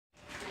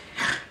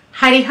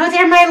Heidi ho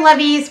there, my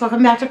lovies.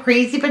 Welcome back to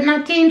Crazy But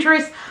Not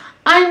Dangerous.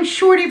 I'm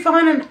Shorty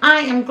Vaughn, and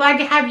I am glad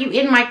to have you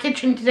in my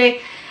kitchen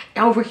today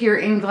over here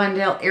in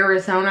Glendale,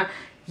 Arizona.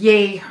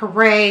 Yay,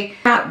 hooray.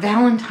 Got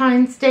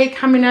Valentine's Day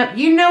coming up.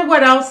 You know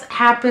what else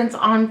happens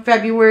on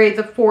February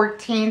the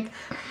 14th?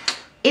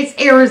 It's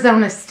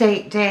Arizona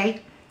State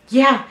Day.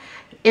 Yeah,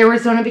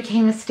 Arizona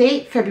became a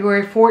state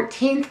February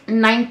 14th,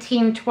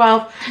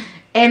 1912.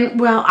 And,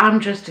 well,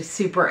 I'm just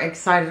super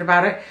excited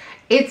about it.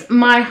 It's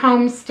my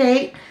home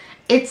state.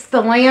 It's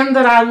the land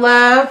that I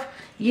love,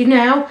 you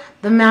know,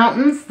 the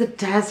mountains, the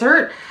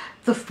desert,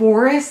 the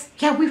forest.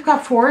 Yeah, we've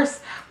got forests.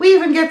 We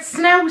even get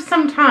snow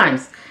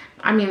sometimes.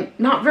 I mean,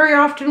 not very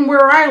often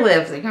where I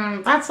live.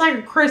 That's like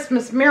a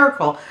Christmas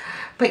miracle.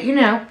 But, you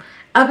know,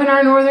 up in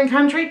our northern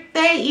country,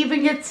 they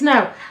even get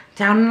snow.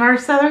 Down in our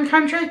southern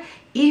country,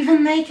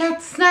 even they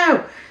get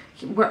snow.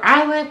 Where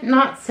I live,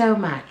 not so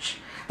much.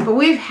 But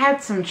we've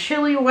had some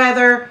chilly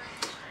weather.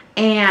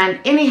 And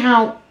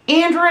anyhow,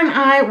 Andrew and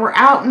I were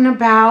out and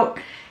about,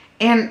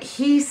 and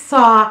he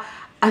saw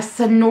a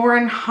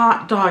Sonoran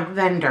hot dog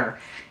vendor,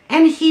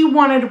 and he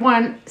wanted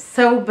one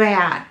so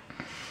bad.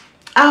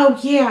 Oh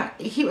yeah,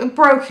 it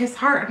broke his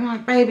heart. I'm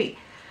like, baby,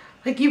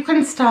 like, you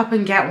can stop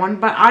and get one,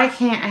 but I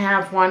can't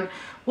have one.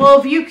 Well,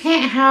 if you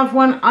can't have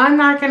one, I'm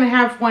not going to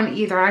have one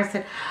either. I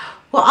said,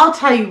 well, I'll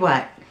tell you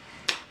what,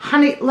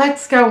 honey,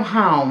 let's go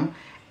home,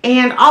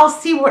 and I'll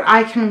see what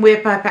I can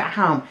whip up at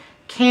home.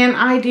 Can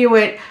I do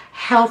it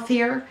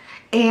healthier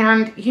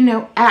and, you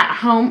know, at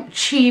home,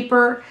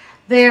 cheaper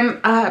than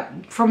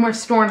from a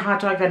Sonoran hot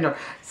dog vendor?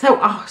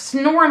 So a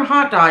Sonoran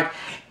hot dog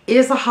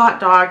is a hot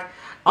dog,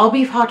 all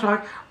beef hot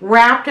dog,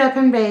 wrapped up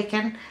in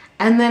bacon,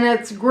 and then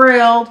it's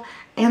grilled,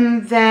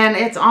 and then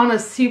it's on a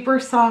super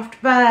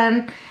soft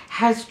bun,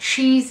 has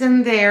cheese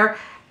in there,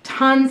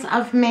 tons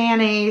of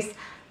mayonnaise,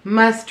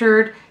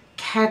 mustard,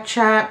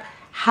 ketchup,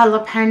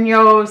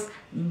 jalapenos,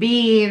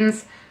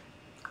 beans,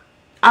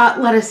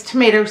 lettuce,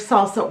 tomato,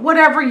 salsa,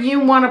 whatever you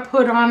want to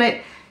put on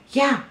it.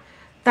 Yeah,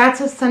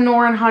 that's a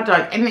Sonoran hot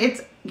dog.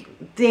 And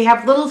they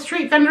have little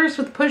street vendors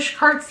with push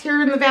carts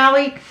here in the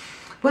valley.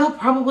 Well,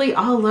 probably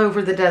all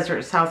over the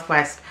desert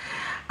Southwest.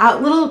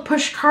 Little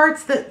push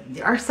carts that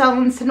are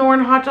selling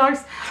Sonoran hot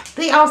dogs.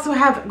 They also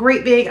have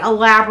great big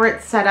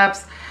elaborate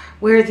setups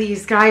where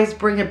these guys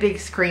bring a big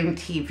screen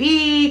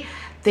TV.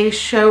 They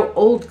show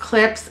old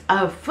clips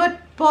of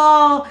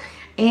football.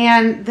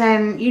 And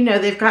then, you know,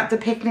 they've got the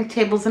picnic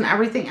tables and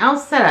everything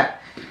else set up.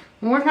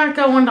 We're not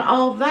going to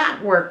all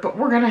that work, but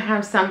we're going to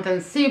have something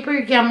super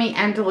yummy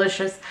and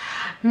delicious.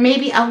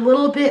 Maybe a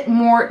little bit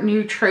more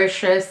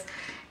nutritious.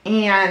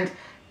 And,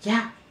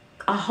 yeah,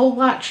 a whole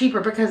lot cheaper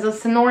because a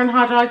Sonoran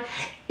hot dog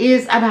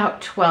is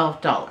about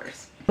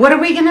 $12. What are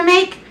we going to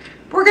make?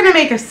 We're going to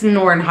make a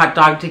Sonoran hot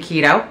dog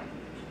taquito.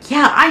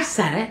 Yeah, I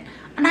said it.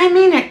 And I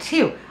mean it,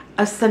 too.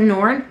 A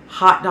Sonoran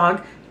hot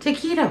dog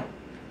taquito.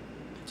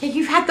 Yeah,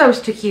 you've had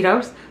those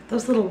taquitos,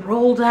 those little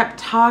rolled up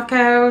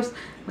tacos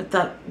with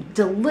the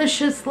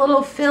delicious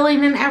little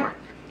filling and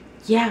everything.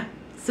 Yeah,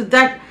 so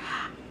that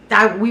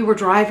we were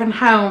driving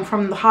home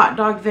from the hot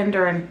dog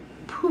vendor, and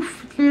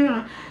poof,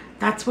 yeah,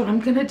 that's what I'm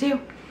gonna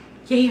do.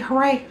 Yay,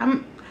 hooray!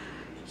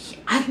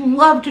 I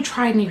love to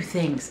try new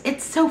things.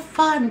 It's so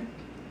fun.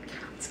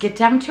 Let's get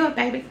down to it,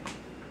 baby.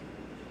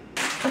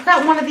 I've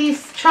got one of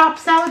these chopped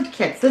salad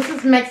kits. This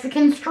is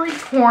Mexican street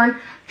corn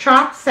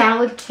chopped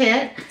salad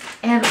kit,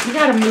 and we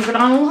got to move it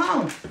on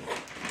along.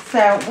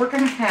 So we're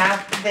going to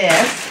have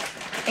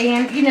this,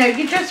 and you know,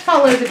 you just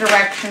follow the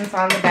directions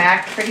on the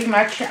back. Pretty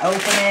much you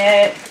open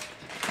it,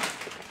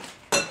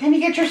 and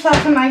you get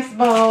yourself a nice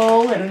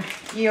bowl, and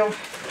you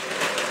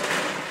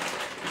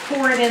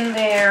pour it in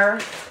there.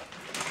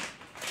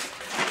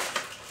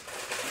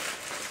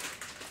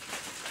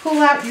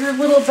 Pull out your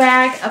little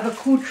bag of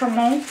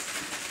accoutrements.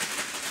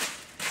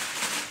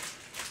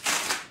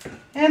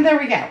 And there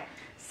we go.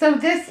 So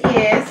this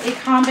is a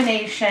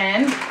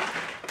combination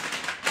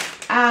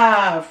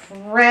of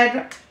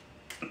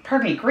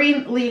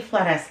green leaf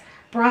lettuce,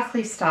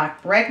 broccoli stock,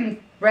 red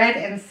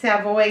and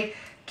Savoy,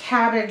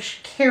 cabbage,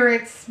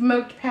 carrots,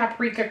 smoked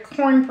paprika,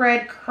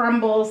 cornbread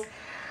crumbles,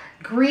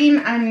 green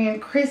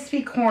onion,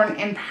 crispy corn,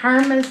 and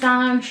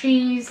Parmesan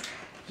cheese.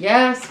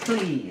 Yes,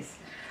 please.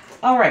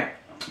 All right.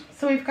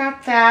 So we've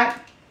got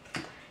that.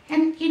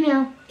 And, you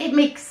know, it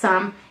makes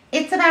some.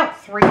 It's about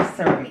 3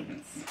 servings.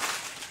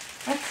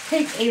 Let's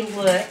take a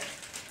look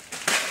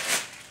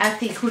at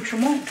the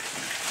accoutrements.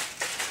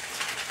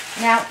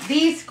 Now,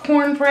 these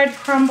cornbread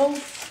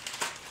crumbles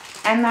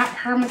and that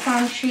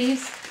Parmesan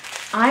cheese,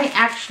 I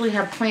actually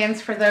have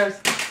plans for those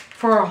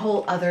for a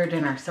whole other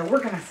dinner. So we're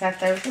going to set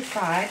those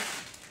aside.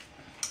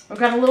 We've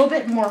got a little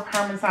bit more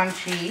Parmesan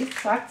cheese,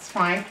 so that's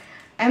fine.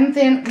 And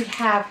then we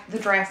have the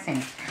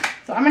dressing.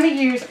 So I'm going to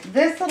use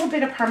this little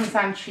bit of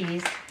Parmesan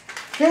cheese,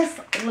 this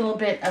little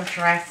bit of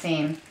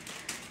dressing.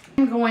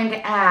 I'm going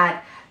to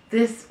add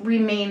this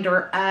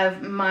remainder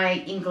of my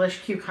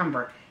English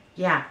cucumber.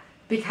 Yeah,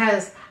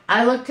 because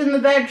I looked in the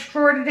veg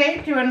drawer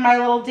today doing my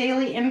little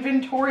daily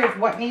inventory of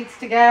what needs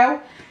to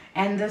go,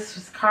 and this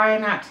was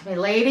crying out to me,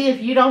 lady, if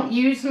you don't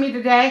use me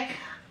today,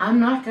 I'm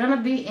not going to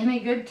be any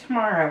good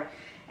tomorrow.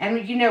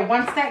 And you know,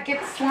 once that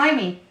gets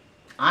slimy,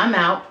 I'm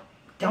out.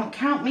 Don't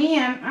count me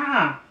in.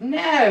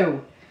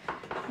 No.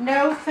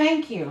 No,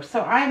 thank you.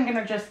 So I'm going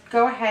to just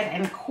go ahead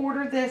and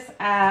quarter this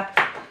up,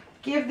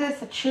 give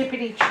this a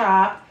chippity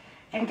chop,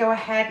 and go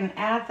ahead and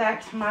add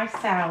that to my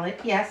salad.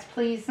 Yes,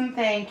 please and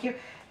thank you.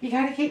 You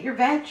got to get your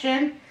veg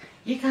in.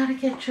 You got to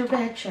get your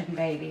veg in,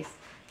 babies.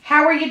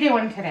 How are you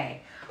doing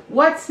today?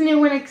 What's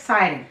new and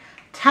exciting?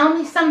 Tell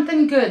me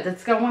something good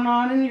that's going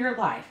on in your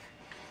life.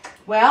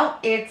 Well,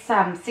 it's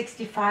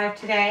 65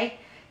 today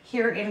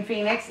here in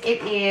Phoenix.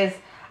 It is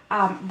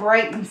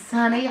bright and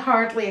sunny,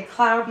 hardly a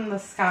cloud in the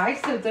sky,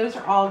 so those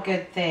are all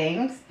good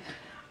things.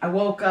 I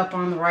woke up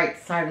on the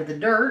right side of the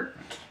dirt.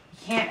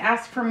 You can't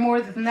ask for more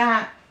than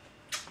that.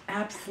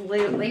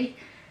 Absolutely.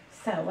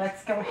 So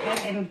let's go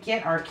ahead and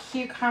get our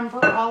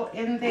cucumber all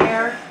in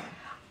there.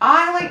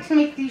 I like to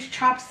make these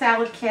chopped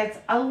salad kits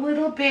a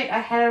little bit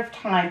ahead of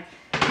time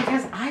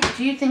because I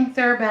do think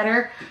they're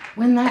better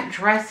when that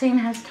dressing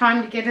has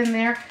time to get in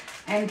there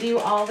and do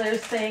all those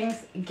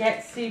things,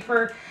 get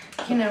super,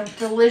 you know,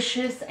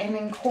 delicious and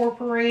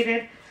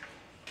incorporated.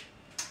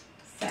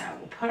 So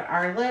we'll put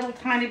our little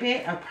tiny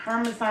bit of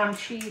Parmesan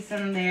cheese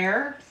in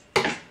there.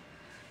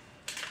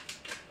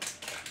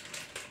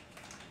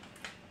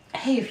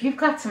 Hey, if you've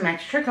got some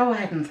extra, go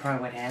ahead and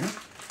throw it in.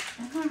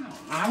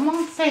 I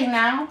won't say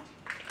no.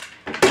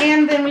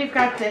 And then we've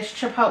got this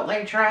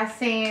chipotle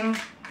dressing.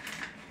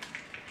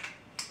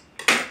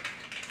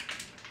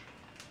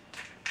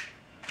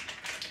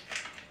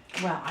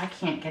 Well, I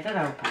can't get it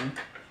open.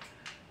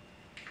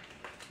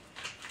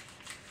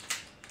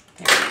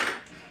 There.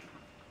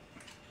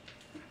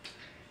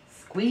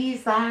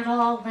 Squeeze that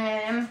all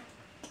in.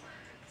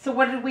 So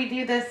what did we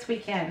do this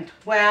weekend?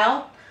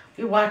 Well,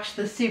 we watched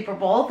the Super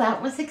Bowl.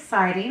 That was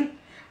exciting.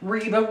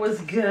 Reba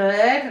was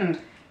good. And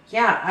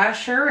yeah,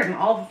 Usher and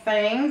all the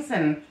things.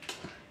 And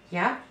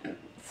yeah.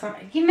 So,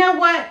 you know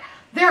what?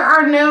 There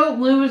are no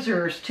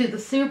losers to the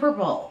Super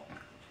Bowl.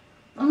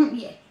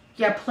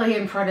 You play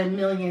in front of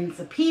millions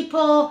of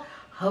people.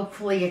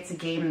 Hopefully it's a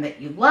game that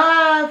you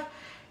love.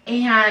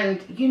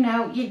 And, you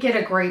know, you get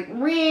a great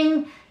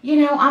ring. You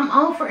know, I'm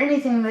all for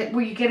anything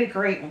where you get a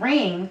great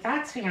ring.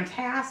 That's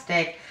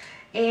fantastic.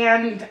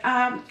 And,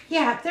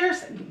 yeah,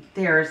 there's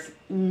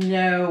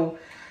no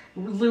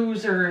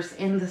losers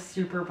in the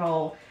Super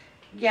Bowl.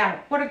 Yeah,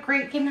 what a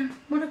great, you know,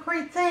 what a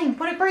great thing.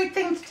 What a great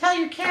thing to tell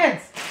your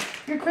kids,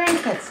 your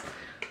grandkids.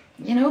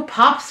 You know,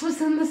 Pops was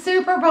in the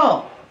Super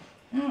Bowl.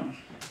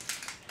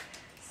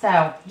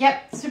 So,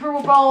 yep, Super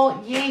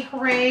Bowl, yay,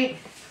 hooray.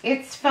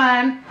 It's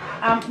fun.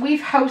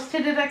 We've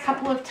hosted it a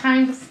couple of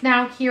times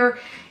now here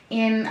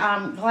in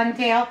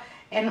Glendale,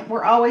 and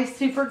we're always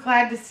super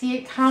glad to see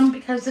it come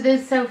because it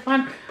is so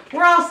fun.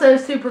 We're also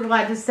super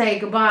glad to say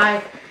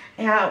goodbye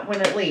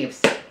when it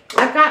leaves.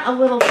 I've got a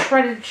little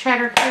shredded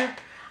cheddar here.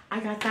 I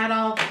got that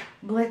all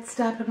blitzed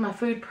up in my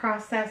food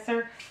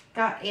processor.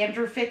 Got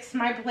Andrew fixed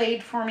my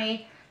blade for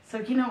me. So,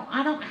 you know,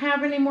 I don't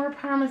have any more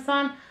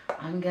Parmesan.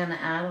 I'm going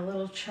to add a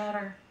little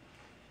cheddar.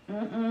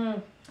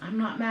 I'm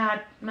not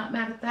mad. I'm not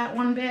mad at that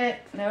one bit.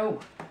 No.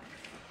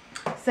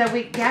 So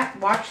we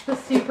watched the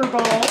Super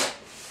Bowl.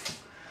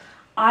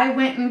 I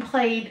went and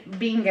played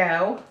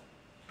bingo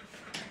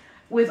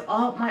with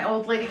all my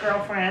old lady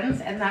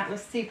girlfriends, and that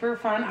was super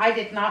fun. I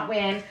did not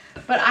win,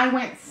 but I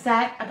went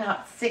set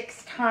about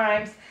 6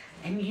 times,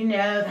 and you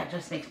know, that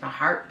just makes my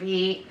heart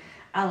beat.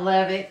 I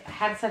love it. I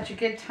had such a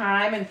good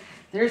time, and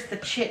there's the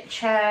chit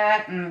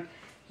chat, and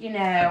you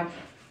know,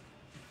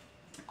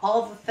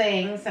 all the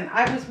things. And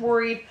I was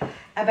worried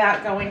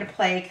about going to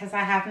play because I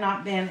have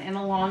not been in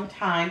a long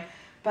time,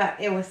 but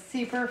it was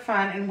super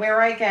fun. And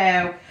where I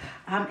go,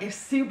 it's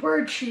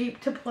super cheap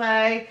to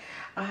play.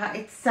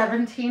 It's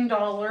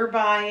 $17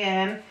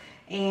 buy-in,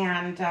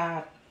 and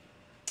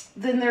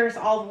then there's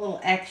all the little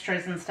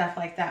extras and stuff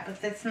like that, but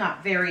it's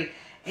not very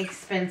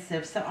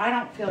expensive, so I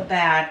don't feel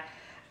bad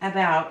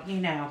about, you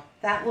know,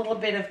 that little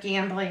bit of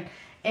gambling.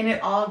 And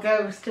it all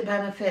goes to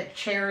benefit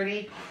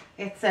charity.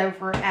 It's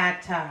over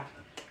at a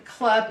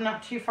club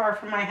not too far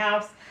from my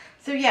house.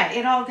 So yeah,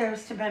 it all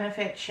goes to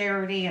benefit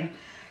charity, and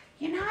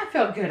you know, I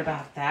feel good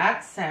about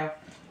that. So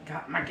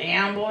got my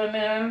gambling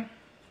in.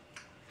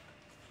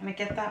 I'm gonna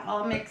get that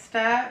all mixed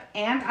up,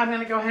 and I'm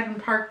gonna go ahead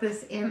and park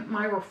this in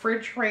my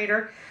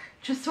refrigerator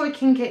just so it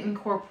can get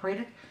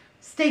incorporated,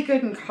 stay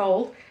good and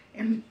cold.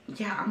 And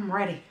yeah, I'm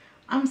ready.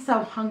 I'm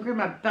so hungry,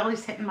 my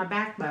belly's hitting my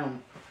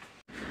backbone.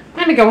 I'm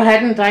gonna go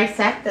ahead and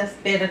dissect this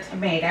bit of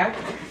tomato.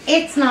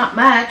 It's not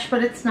much,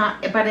 but it's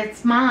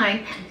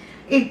mine.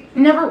 It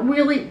never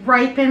really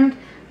ripened,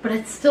 but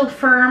it's still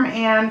firm,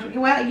 and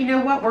well, you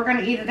know what? We're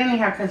gonna eat it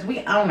anyhow because we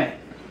own it.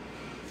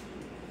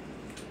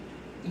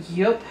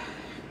 Yup.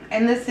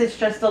 And this is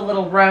just a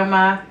little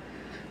Roma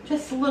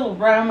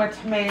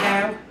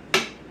tomato.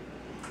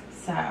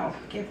 So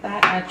give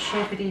that a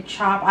chippity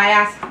chop. I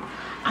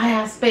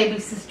asked baby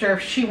sister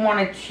if she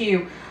wanted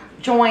to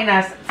join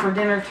us for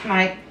dinner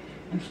tonight,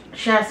 and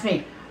she asked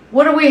me,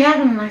 what are we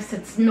having? And I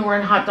said,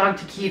 Sonoran hot dog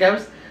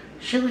taquitos.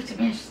 She looked at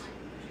me and she's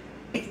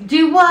like,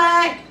 do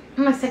what?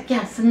 And I said,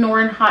 yeah,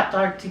 Sonoran hot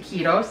dog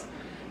taquitos.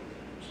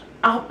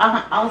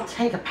 I'll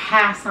take a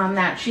pass on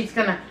that. She's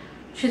gonna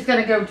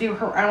go do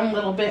her own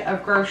little bit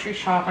of grocery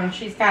shopping.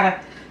 She's gotta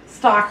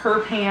stock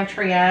her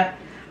pantry up.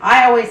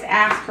 I always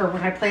ask her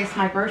when I place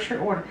my grocery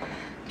order,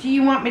 do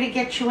you want me to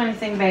get you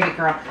anything, baby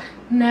girl?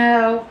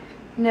 No,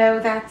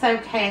 that's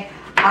okay.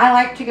 I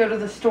like to go to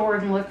the store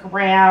and look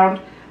around.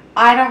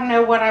 I don't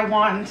know what I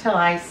want until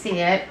I see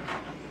it.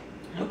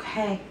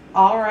 Okay,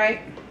 all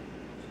right,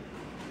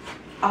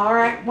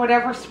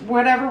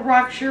 whatever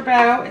rocks your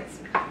boat. It's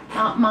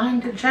not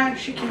mine to judge.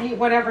 She can eat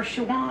whatever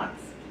she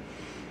wants.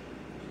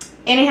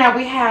 Anyhow,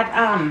 we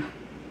had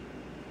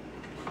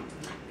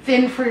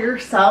fend for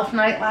yourself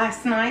night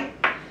last night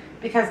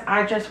because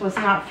I just was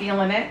not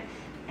feeling it.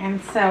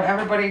 And so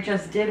everybody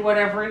just did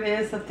whatever it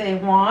is that they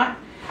want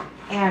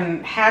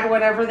and had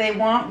whatever they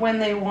want when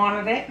they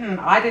wanted it. And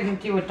I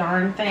didn't do a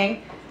darn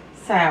thing.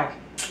 So,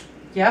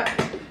 yep,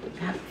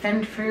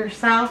 fend for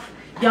yourself.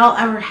 Y'all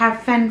ever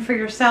have fend for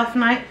yourself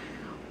night?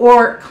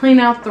 Or clean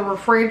out the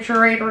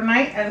refrigerator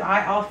night, as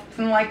I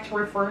often like to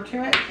refer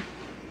to it.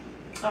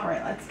 All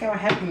right, let's go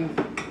ahead and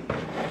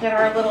get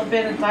our little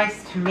bit of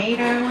diced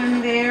tomato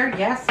in there.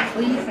 Yes,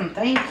 please, and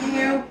thank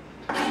you.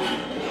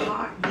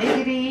 Hot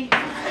diggity.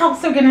 I'm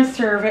also going to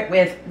serve it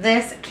with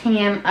this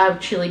can of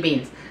chili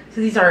beans.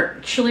 So these are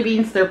chili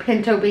beans. They're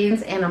pinto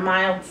beans in a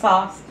mild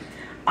sauce.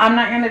 I'm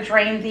not going to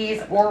drain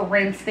these or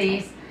rinse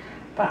these,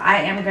 but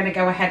I am going to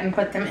go ahead and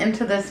put them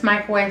into this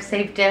microwave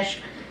safe dish,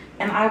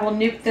 and I will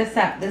nuke this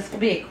up. This will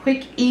be a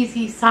quick,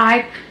 easy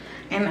side,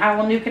 and I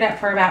will nuke it up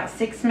for about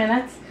 6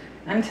 minutes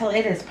until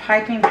it is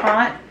piping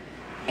hot.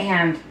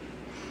 And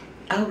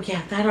oh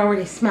yeah, that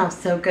already smells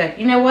so good.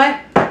 You know what?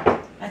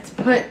 Let's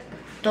put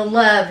the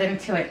love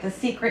into it, the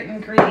secret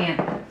ingredient.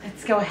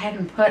 Let's go ahead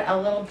and put a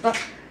little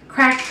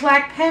cracked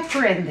black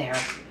pepper in there.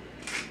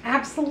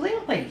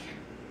 Absolutely.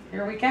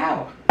 Here we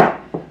go.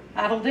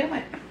 That'll do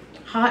it.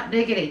 Hot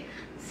diggity.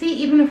 See,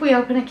 even if we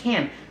open a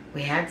can,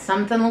 we add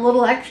something a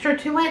little extra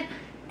to it,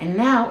 and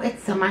now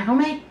it's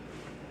semi-homemade.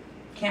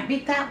 Can't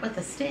beat that with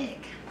a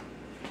stick.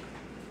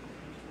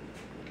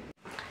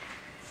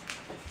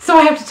 So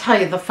I have to tell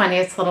you the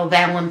funniest little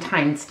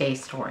Valentine's Day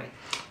story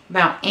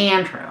about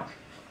Andrew.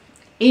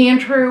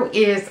 Andrew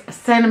is a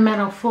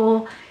sentimental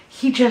fool.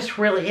 He just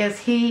really is.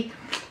 He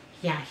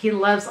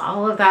loves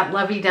all of that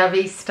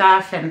lovey-dovey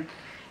stuff, and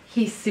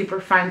he's super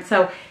fun.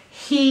 So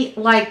he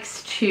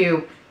likes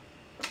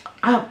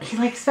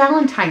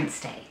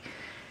Valentine's Day.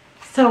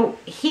 So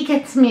he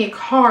gets me a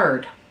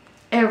card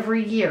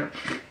every year.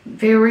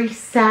 Very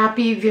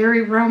sappy,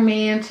 very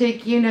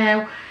romantic, you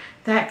know,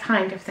 that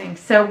kind of thing.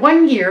 So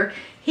one year,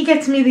 he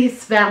gets me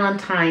this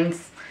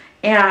Valentine's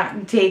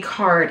Day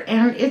card,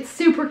 and it's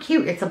super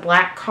cute. It's a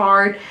black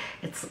card.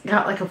 It's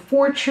got like a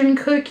fortune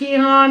cookie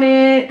on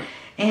it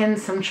and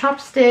some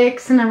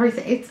chopsticks and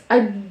everything. It's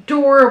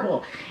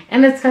adorable.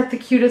 And it's got the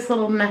cutest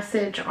little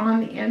message on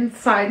the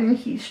inside, and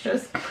he's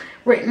just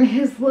written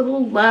his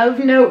little love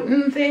note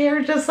in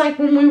there, just like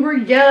when we were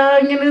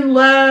young and in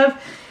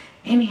love.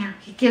 Anyhow,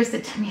 he gives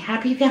it to me.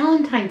 Happy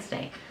Valentine's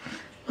Day.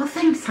 Well,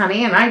 thanks,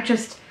 honey. And I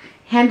just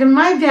hand him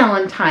my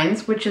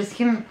Valentine's, which is,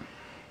 you know,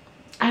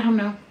 I don't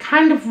know,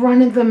 kind of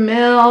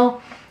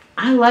run-of-the-mill.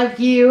 I love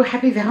you.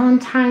 Happy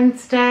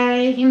Valentine's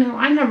Day. You know,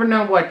 I never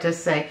know what to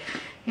say.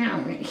 You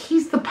know,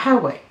 he's the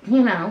poet,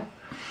 you know.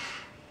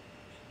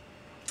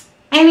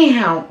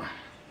 Anyhow,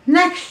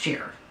 next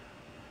year,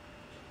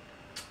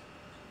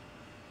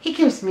 he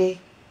gives me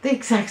the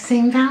exact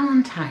same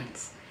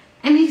Valentine's.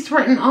 And he's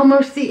written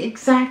almost the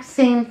exact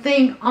same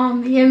thing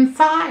on the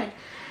inside.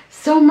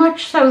 So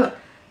much so,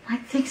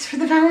 like, thanks for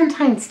the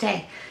Valentine's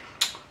Day.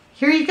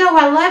 Here you go,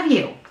 I love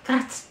you.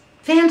 That's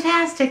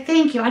fantastic,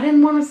 thank you. I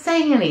didn't want to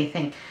say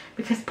anything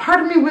because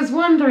part of me was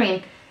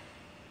wondering,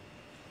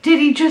 did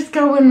he just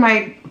go in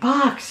my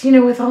box, you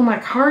know, with all my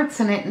cards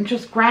in it and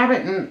just grab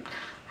it and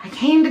like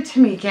hand it to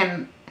me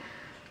again?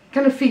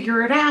 Gonna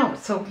figure it out.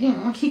 So, you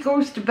know, he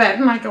goes to bed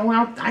and I go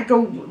out, I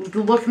go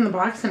look in the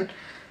box, and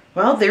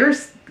well,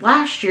 there's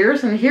last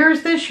year's and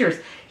here's this year's.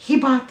 He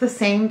bought the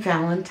same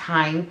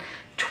Valentine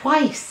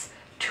twice,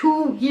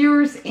 2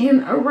 years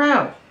in a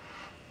row.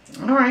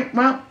 All right,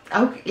 well,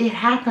 okay, it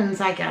happens,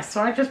 I guess.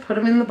 So I just put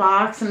them in the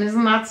box, and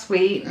isn't that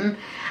sweet? And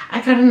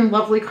I got a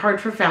lovely card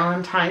for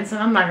Valentine's,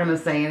 and I'm not going to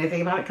say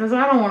anything about it because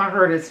I don't want to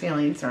hurt his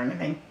feelings or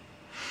anything.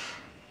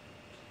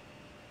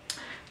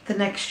 The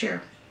next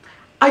year,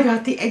 I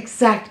got the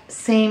exact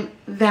same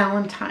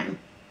Valentine.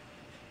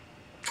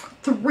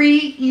 3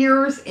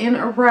 years in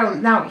a row.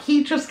 Now,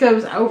 he just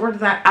goes over to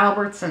that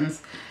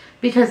Albertsons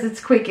because it's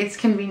quick, it's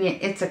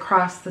convenient, it's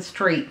across the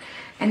street.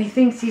 And he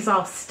thinks he's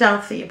all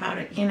stealthy about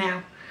it, you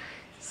know.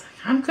 It's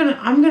like,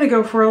 I'm gonna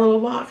go for a little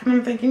walk. And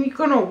I'm thinking, you're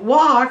gonna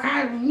walk?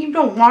 You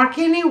don't walk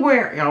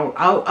anywhere.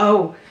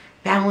 Oh,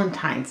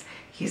 Valentine's.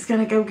 He's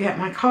gonna go get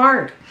my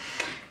card.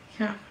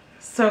 Yeah.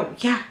 So,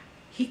 yeah,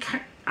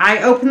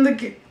 I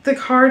opened the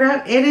card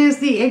up. It is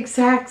the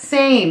exact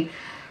same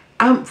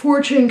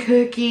fortune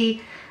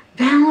cookie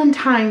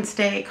Valentine's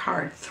Day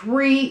card.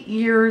 3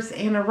 years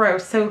in a row.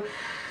 So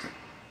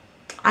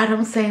I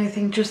don't say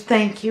anything, just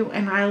thank you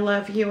and I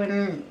love you,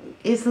 and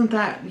isn't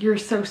that, you're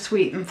so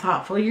sweet and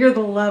thoughtful. You're the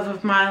love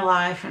of my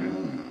life.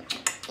 And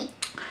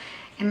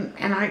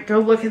I go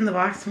look in the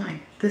box and I'm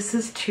like, this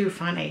is too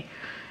funny.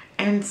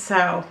 And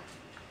so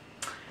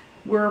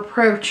we're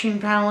approaching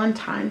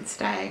Valentine's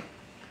Day.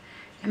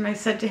 And I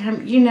said to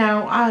him, you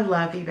know, I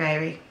love you,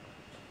 baby.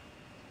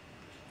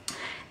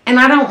 And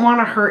I don't want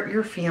to hurt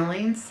your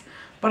feelings,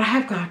 but I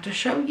have got to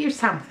show you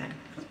something.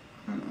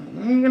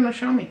 You're going to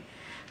show me.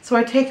 So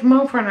I take him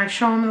over and I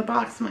show him the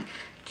box. I'm like,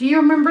 do you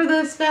remember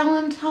this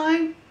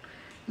Valentine?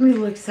 And he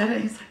looks at it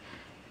and he's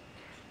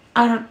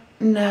like,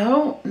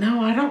 no,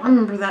 I don't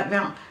remember that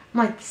Valentine. I'm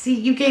like, see,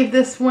 you gave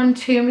this one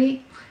to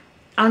me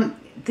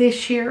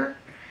this year.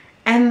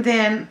 And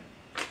then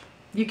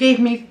you gave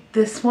me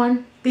this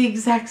one, the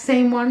exact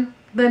same one,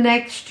 the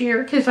next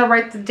year, because I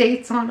write the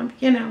dates on them,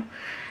 you know.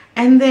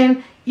 And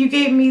then you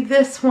gave me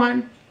this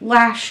one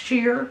last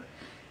year.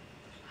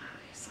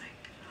 He's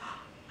like,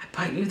 I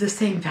bought you the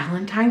same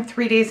Valentine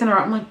 3 days in a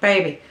row. I'm like,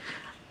 baby,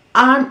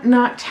 I'm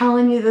not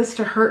telling you this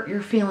to hurt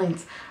your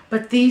feelings,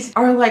 but these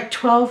are like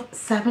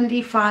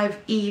 $12.75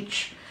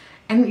 each.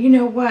 And you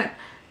know what?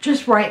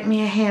 Just write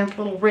me a hand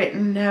little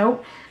written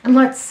note and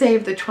let's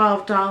save the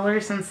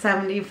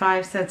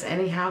 $12.75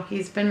 anyhow.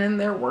 He's been in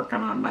there working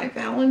on my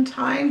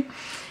Valentine.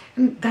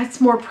 And that's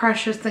more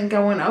precious than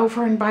going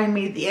over and buying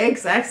me the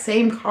exact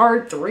same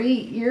card 3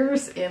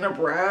 years in a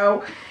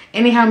row.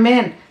 Anyhow,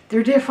 men,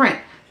 they're different.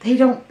 They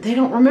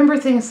don't remember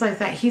things like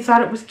that. He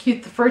thought it was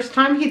cute the first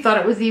time. He thought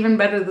it was even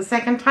better the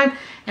second time.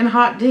 And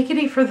hot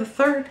diggity for the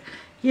third.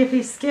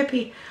 Yippee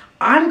Skippy.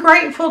 I'm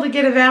grateful to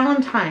get a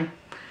Valentine.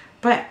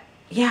 But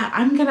yeah,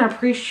 I'm going to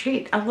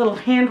appreciate a little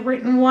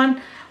handwritten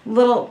one.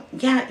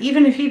 Yeah,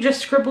 even if he just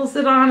scribbles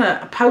it on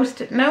a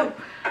post-it note,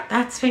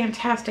 that's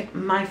fantastic.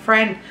 My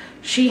friend,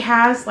 she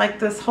has like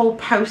this whole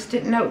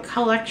post-it note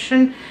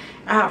collection,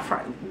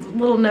 for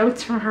little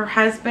notes from her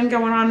husband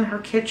going on in her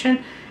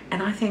kitchen.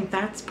 And I think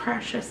that's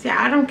precious.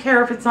 Yeah, I don't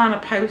care if it's on a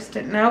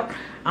post-it note.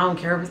 I don't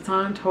care if it's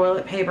on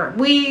toilet paper.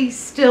 We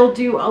still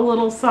do a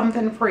little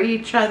something for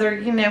each other,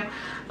 you know,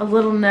 a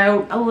little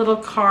note, a little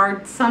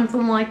card,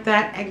 something like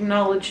that.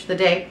 Acknowledge the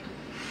day.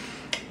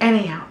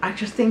 Anyhow, I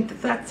just think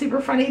that that's super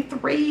funny.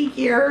 3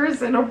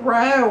 years in a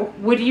row.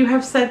 Would you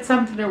have said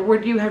something, or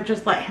would you have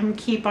just let him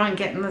keep on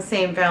getting the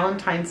same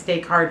Valentine's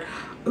Day card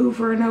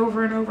over and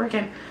over and over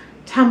again?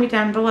 Tell me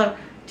down below.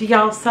 Do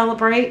y'all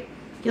celebrate?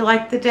 You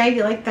like the day?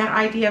 You like that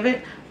idea of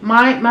it?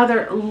 My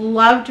mother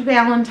loved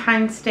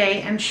Valentine's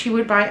Day, and she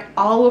would buy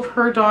all of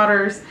her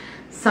daughters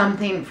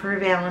something for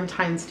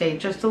Valentine's Day.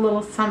 Just a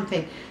little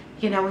something,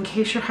 you know, in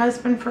case your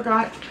husband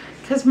forgot.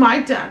 Because my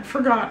dad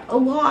forgot a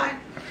lot.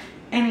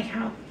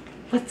 Anyhow,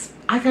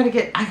 I gotta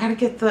get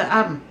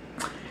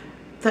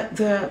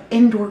the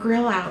indoor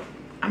grill out.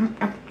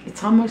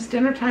 It's almost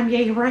dinner time.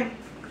 Yay, hooray.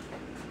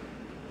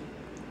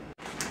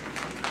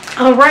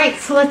 All right,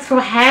 so let's go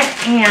ahead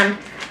and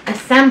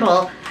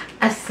assemble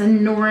a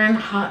Sonoran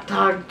hot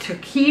dog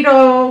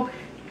taquito.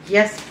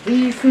 Yes,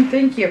 please, and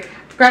thank you.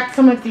 I've got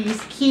some of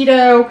these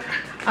keto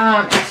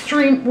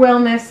extreme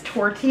wellness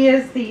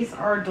tortillas. These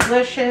are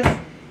delicious.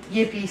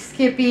 Yippee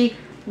Skippy,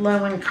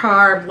 low in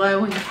carb,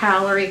 low in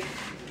calorie,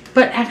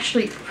 but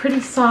actually pretty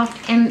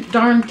soft and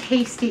darn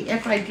tasty,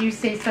 if I do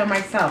say so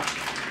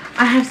myself.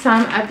 I have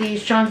some of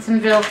these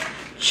Johnsonville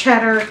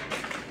cheddar,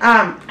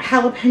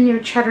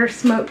 jalapeno cheddar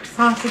smoked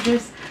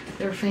sausages.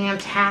 They're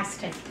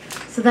fantastic.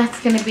 So that's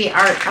going to be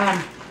our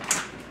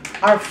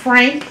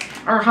Frank,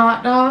 our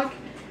hot dog.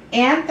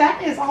 And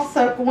that is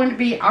also going to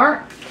be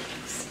our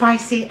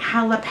spicy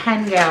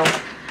jalapeno,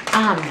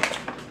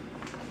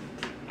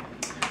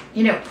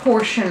 you know,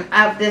 portion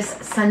of this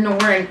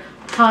Sonoran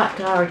hot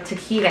dog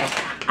taquito.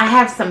 I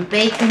have some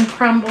bacon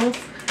crumbles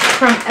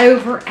from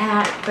over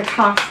at the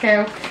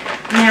Costco.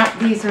 Now,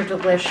 these are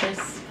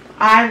delicious.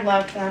 I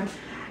love them.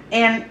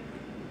 And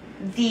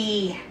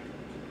the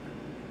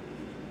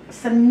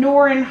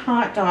Sonoran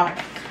hot dog,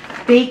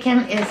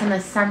 bacon is an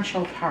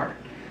essential part.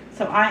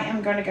 So I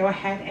am going to go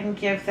ahead and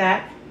give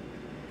that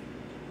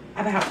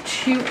about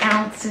 2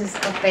 ounces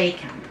of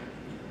bacon.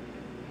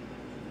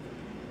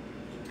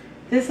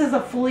 This is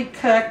a fully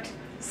cooked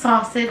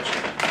sausage,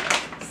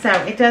 so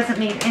it doesn't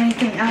need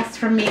anything else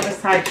from me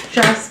besides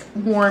just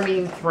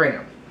warming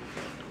through.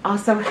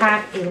 Also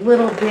have a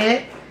little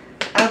bit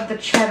of the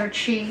cheddar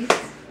cheese.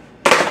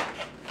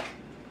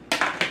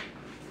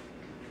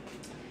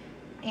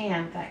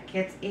 And that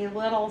gets a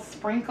little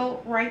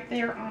sprinkle right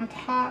there on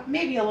top,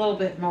 maybe a little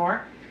bit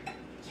more.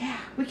 Yeah,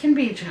 we can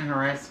be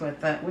generous with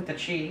the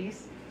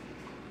cheese.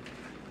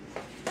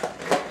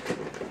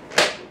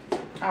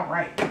 All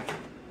right.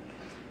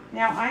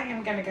 Now I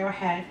am going to go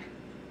ahead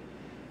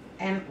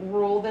and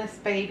roll this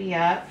baby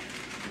up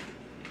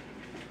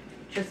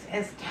just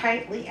as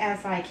tightly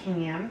as I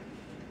can.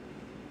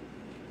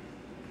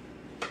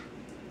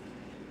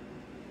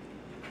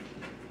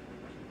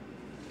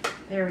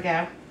 There we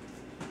go.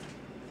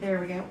 There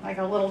we go, like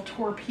a little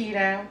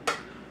torpedo.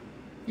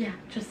 Yeah,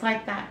 just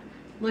like that.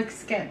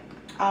 Looks good.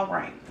 All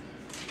right.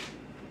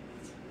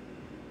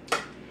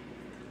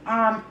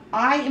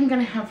 I am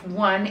going to have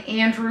one.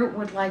 Andrew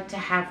would like to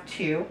have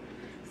two.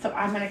 So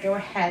I'm going to go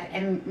ahead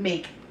and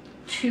make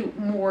two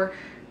more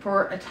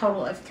for a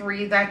total of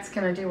three. That's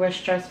going to do us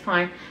just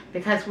fine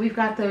because we've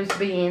got those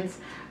beans.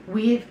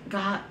 We've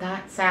got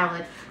that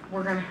salad.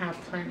 We're going to have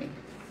plenty.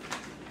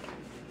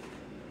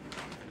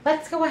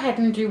 Let's go ahead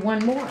and do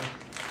one more.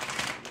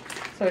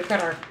 So we've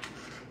got our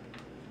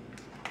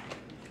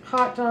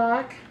hot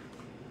dog.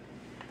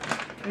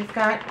 We've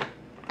got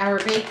our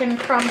bacon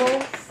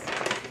crumbles.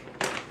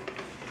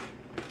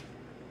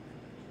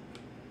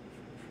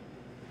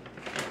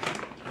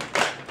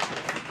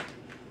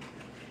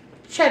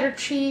 Cheddar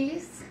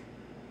cheese.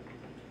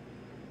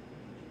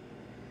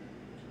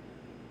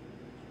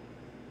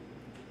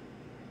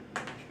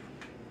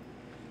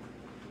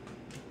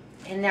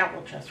 And now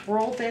we'll just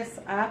roll this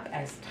up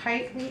as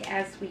tightly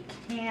as we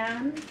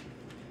can.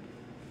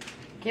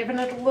 Giving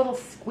it a little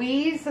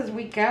squeeze as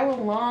we go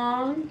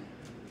along.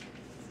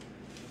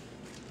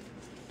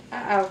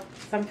 Uh-oh,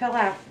 some fell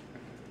out.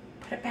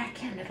 Put it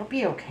back in, it'll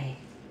be okay.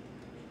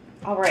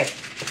 All right.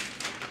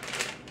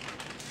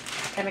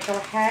 I'm gonna go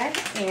ahead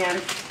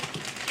and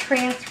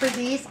transfer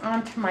these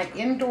onto my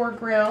indoor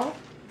grill.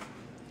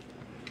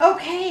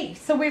 Okay,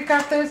 so we've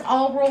got those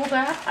all rolled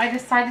up. I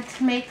decided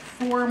to make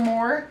four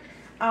more.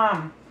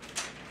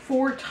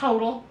 Four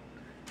total.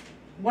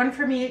 One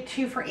for me,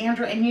 two for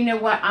Andrew, and you know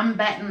what? I'm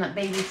betting that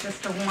baby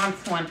sister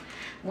wants one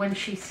when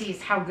she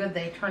sees how good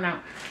they turn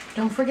out.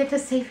 Don't forget to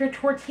save your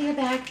tortilla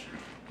bag.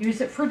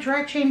 Use it for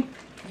dredging.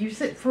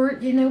 Use it for,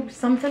 you know,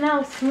 something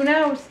else. Who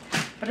knows?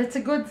 But it's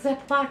a good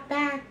Ziploc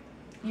bag.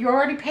 You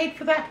already paid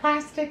for that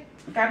plastic.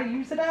 Gotta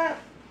use it up.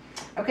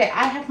 Okay,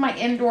 I have my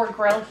indoor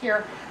grill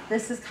here.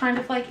 This is kind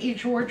of like a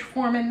George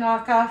Foreman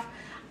knockoff.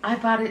 I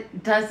bought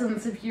it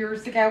dozens of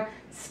years ago.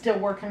 Still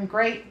working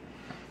great.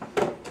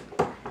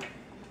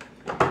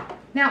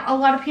 Now, a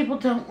lot of people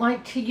don't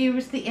like to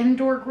use the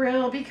indoor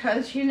grill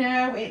because, you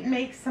know, it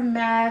makes a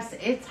mess.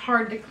 It's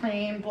hard to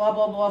clean, blah,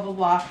 blah, blah,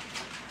 blah,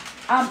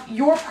 blah.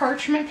 Your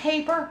parchment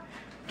paper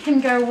can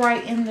go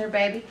right in there,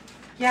 baby.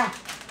 Yeah,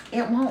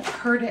 it won't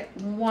hurt it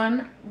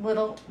one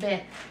little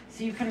bit.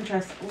 So you can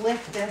just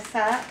lift this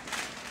up,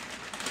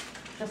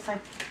 just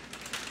like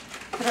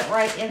put it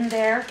right in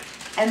there.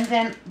 And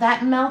then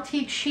that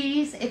melty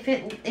cheese, if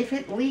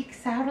it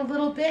leaks out a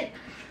little bit,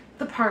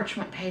 the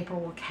parchment paper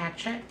will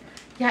catch it.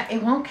 Yeah,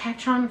 it won't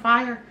catch on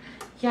fire.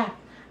 Yeah.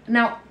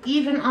 Now,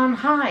 even on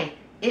high,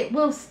 it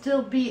will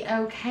still be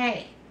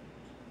okay.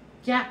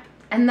 Yeah.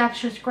 And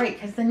that's just great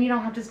because then you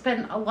don't have to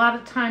spend a lot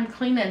of time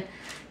cleaning,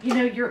 you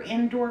know, your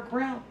indoor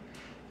grill.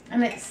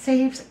 And it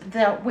saves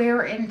the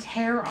wear and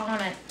tear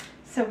on it.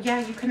 So, yeah,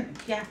 you can,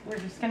 yeah, we're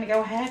just going to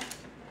go ahead,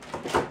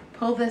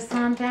 pull this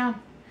on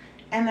down.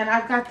 And then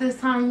I've got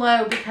this on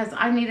low because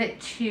I need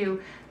it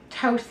to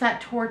toast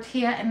that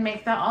tortilla and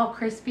make that all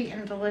crispy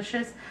and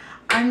delicious.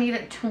 I need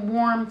it to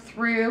warm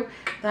through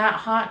that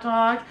hot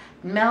dog,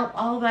 melt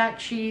all that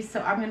cheese.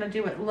 So I'm going to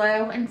do it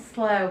low and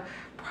slow,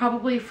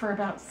 probably for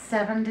about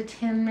 7 to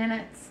 10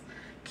 minutes.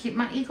 Keep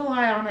my eagle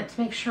eye on it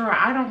to make sure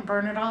I don't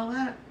burn it all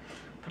up.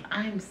 But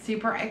I'm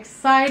super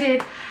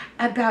excited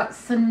about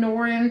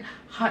Sonoran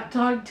hot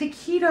dog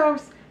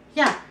taquitos.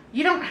 Yeah,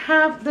 you don't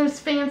have those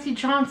fancy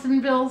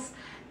Johnsonvilles.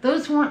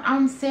 Those weren't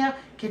on sale.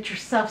 Get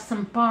yourself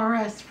some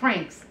Bar-S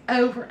Franks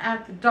over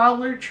at the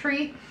Dollar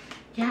Tree.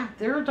 Yeah,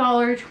 they're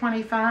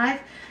 $1.25.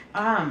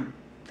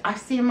 I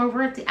see them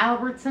over at the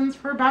Albertsons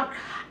for about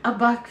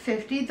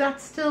 $1.50.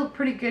 That's still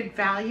pretty good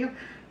value.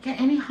 Yeah,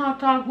 any hot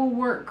dog will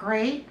work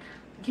great.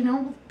 You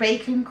know, with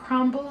bacon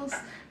crumbles,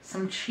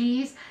 some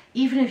cheese.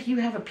 Even if you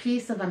have a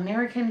piece of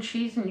American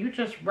cheese and you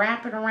just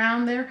wrap it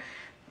around there,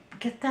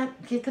 get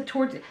the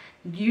tortilla.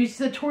 Use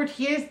the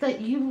tortillas that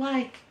you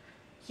like.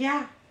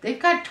 Yeah. They've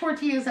got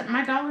tortillas at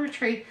my Dollar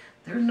Tree.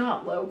 They're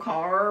not low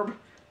carb,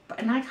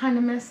 and I kind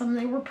of miss them.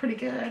 They were pretty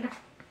good.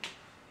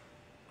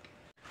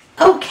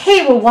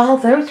 Okay, well, while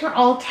those are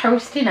all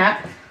toasting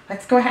up,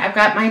 let's go ahead. I've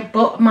got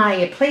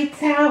my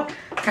plates out.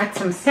 Got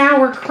some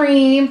sour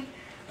cream.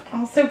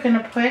 Also going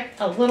to put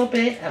a little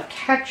bit of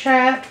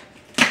ketchup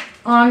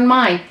on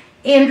mine.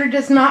 Andrew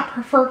does not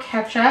prefer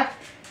ketchup.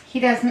 He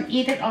doesn't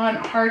eat it on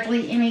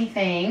hardly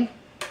anything.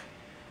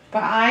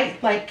 But I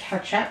like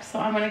ketchup, so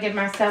I'm going to give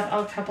myself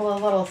a couple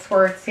of little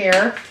squirts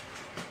here.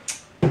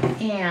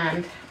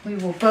 And we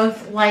will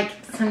both like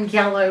some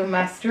yellow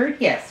mustard.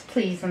 Yes,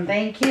 please and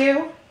thank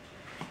you.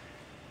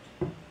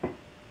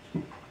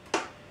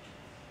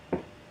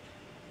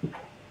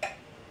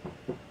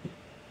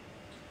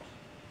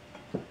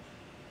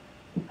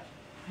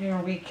 Here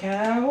we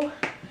go.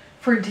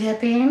 For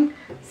dipping,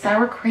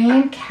 sour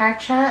cream,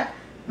 ketchup,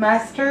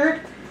 mustard.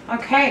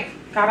 Okay,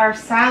 got our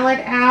salad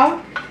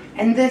out.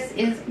 And this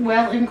is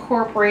well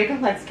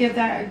incorporated. Let's give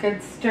that a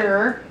good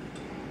stir.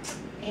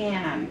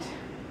 And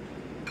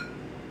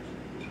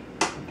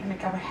I'm going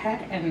to go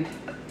ahead and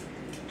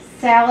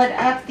salad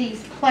up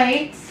these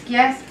plates.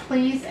 Yes,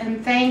 please,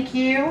 and thank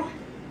you.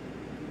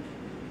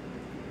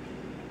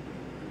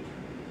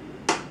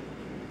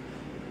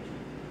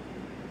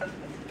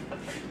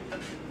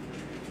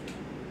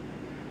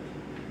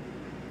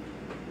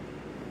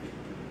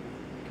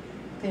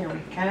 There we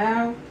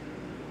go.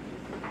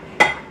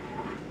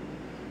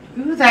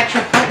 Ooh, that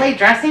chipotle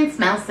dressing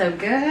smells so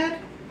good.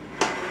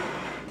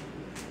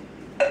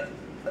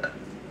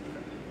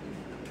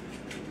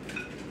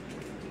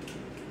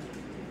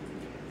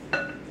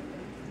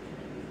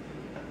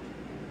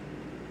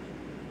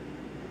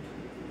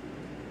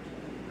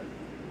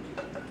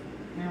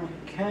 There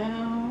we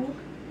go.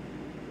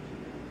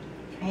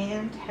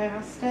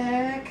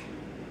 Fantastic.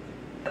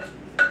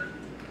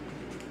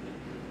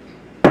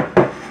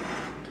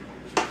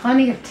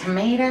 Plenty of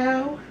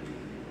tomato.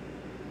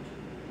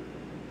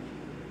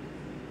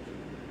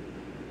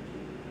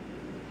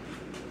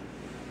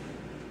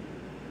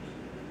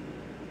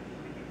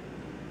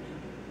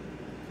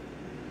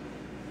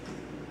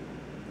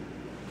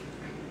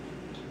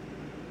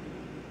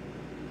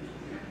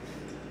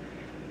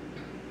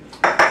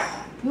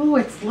 Ooh,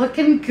 it's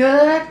looking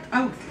good.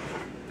 Oh,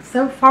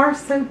 so far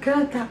so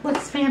good. That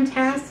looks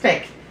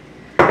fantastic.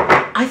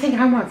 I think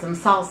I want some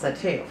salsa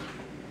too.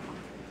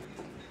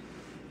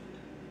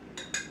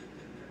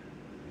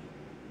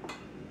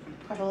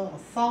 Put a little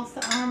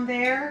salsa on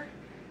there.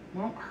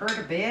 Won't hurt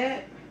a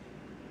bit.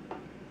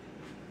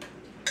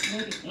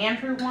 Maybe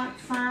Andrew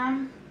wants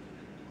some.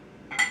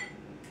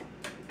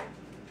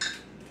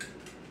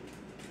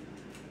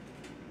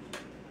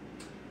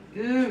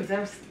 Ooh,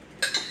 those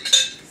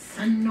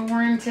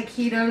Sonoran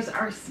taquitos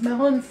are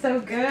smelling so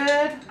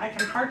good. I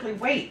can hardly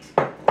wait.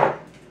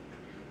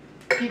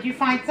 Did you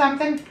find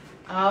something?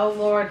 Oh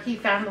Lord, he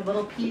found a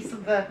little piece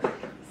of the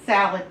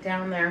salad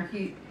down there.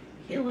 He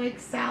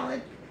likes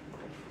salad.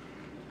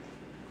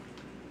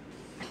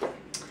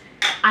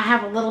 I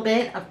have a little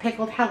bit of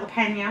pickled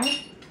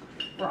jalapeno.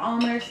 We're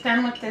almost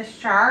done with this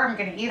jar. I'm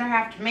going to either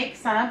have to make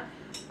some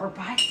or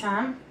buy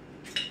some.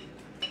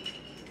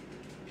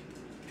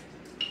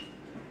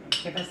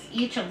 Give us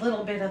each a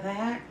little bit of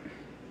that.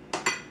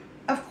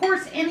 Of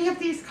course, any of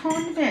these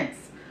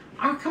condiments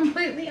are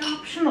completely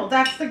optional.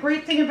 That's the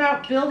great thing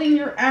about building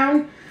your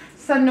own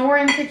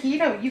Sonoran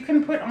taquito. You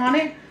can put on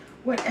it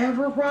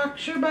whatever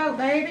rocks your boat,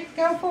 baby.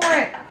 Go for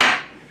it.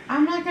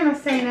 I'm not going to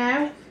say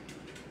no.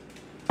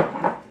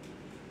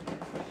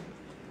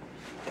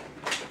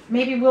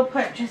 Maybe we'll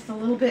put just a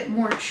little bit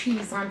more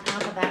cheese on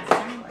top of that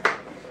salad.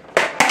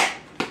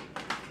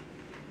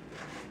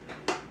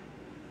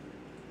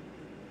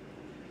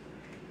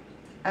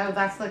 Oh,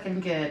 that's looking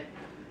good.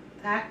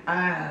 That,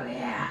 oh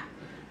yeah.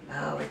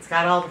 Oh, it's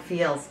got all the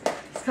feels.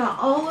 It's got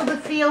all of the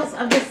feels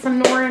of the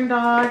Sonoran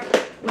dog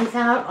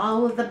without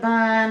all of the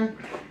bun.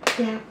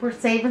 Yeah, we're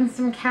saving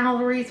some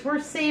calories. We're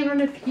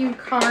saving a few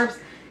carbs.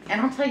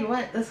 And I'll tell you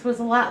what, this was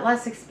a lot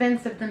less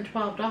expensive than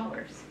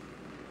 $12.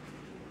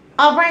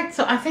 All right,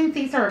 so I think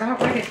these are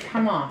about ready to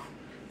come off.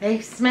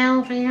 They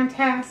smell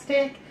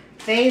fantastic.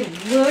 They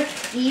look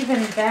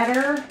even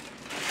better.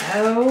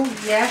 Oh,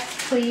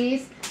 yes,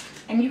 please.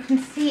 And you can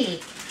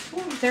see,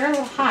 ooh, they're a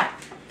little hot.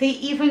 They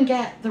even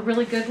get the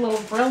really good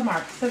little grill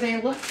marks, so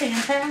they look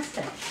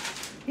fantastic.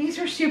 These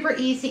are super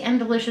easy and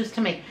delicious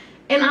to make.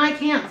 And I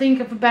can't think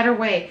of a better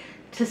way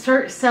to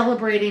start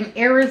celebrating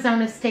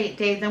Arizona State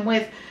Day than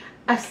with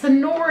a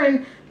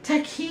Sonoran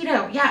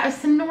taquito. Yeah, a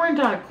Sonoran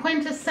dog.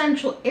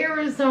 Quintessential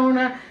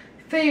Arizona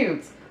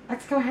foods.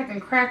 Let's go ahead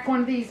and crack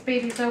one of these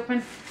babies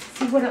open.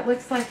 See what it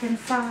looks like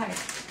inside.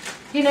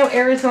 You know,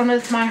 Arizona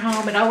is my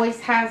home. It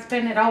always has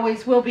been. It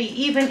always will be.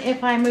 Even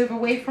if I move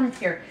away from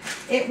here,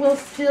 it will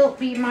still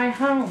be my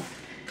home.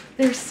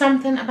 There's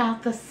something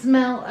about the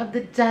smell of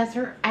the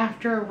desert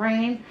after a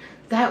rain.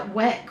 That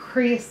wet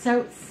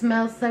creosote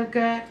smells so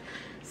good.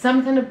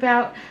 Something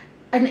about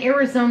an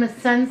Arizona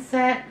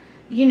sunset,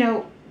 you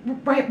know,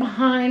 right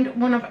behind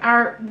one of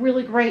our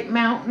really great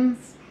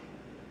mountains.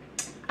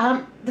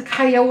 The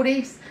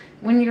coyotes,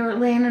 when you're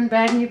laying in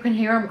bed and you can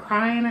hear them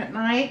crying at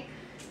night.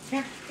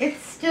 Yeah, it's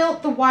still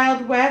the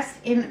Wild West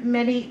in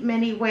many,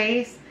 many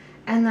ways,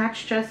 and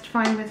that's just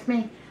fine with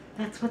me.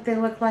 That's what they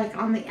look like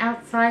on the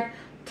outside.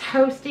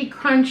 Toasty,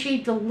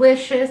 crunchy,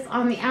 delicious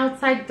on the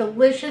outside,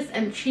 delicious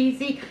and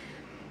cheesy.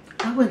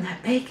 Oh, and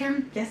that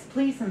bacon. Yes,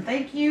 please, and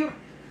thank you.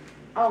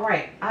 All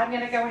right, I'm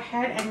going to go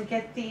ahead and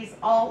get these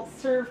all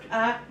served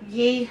up.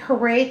 Yay,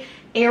 hooray.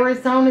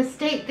 Arizona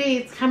State Day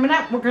is coming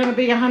up. We're going to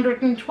be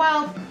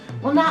 112.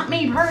 Well, not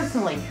me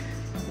personally.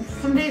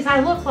 Some days I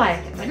look like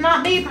it, but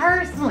not me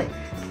personally.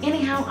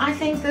 Anyhow, I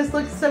think this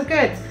looks so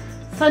good.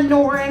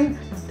 Sonoran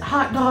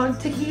hot dog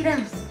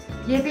taquitos.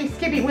 Yippee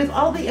Skippy with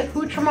all the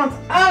accoutrements.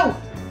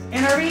 Oh,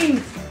 and our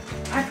beans.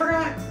 I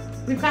forgot.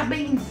 We've got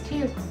beans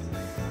too.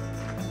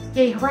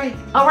 Yay, hooray.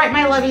 All right,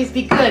 my lovies,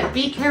 be good.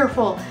 Be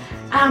careful.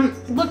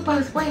 Look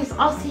both ways.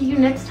 I'll see you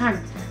next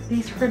time.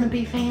 These are going to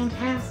be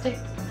fantastic.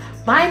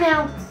 Bye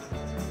now.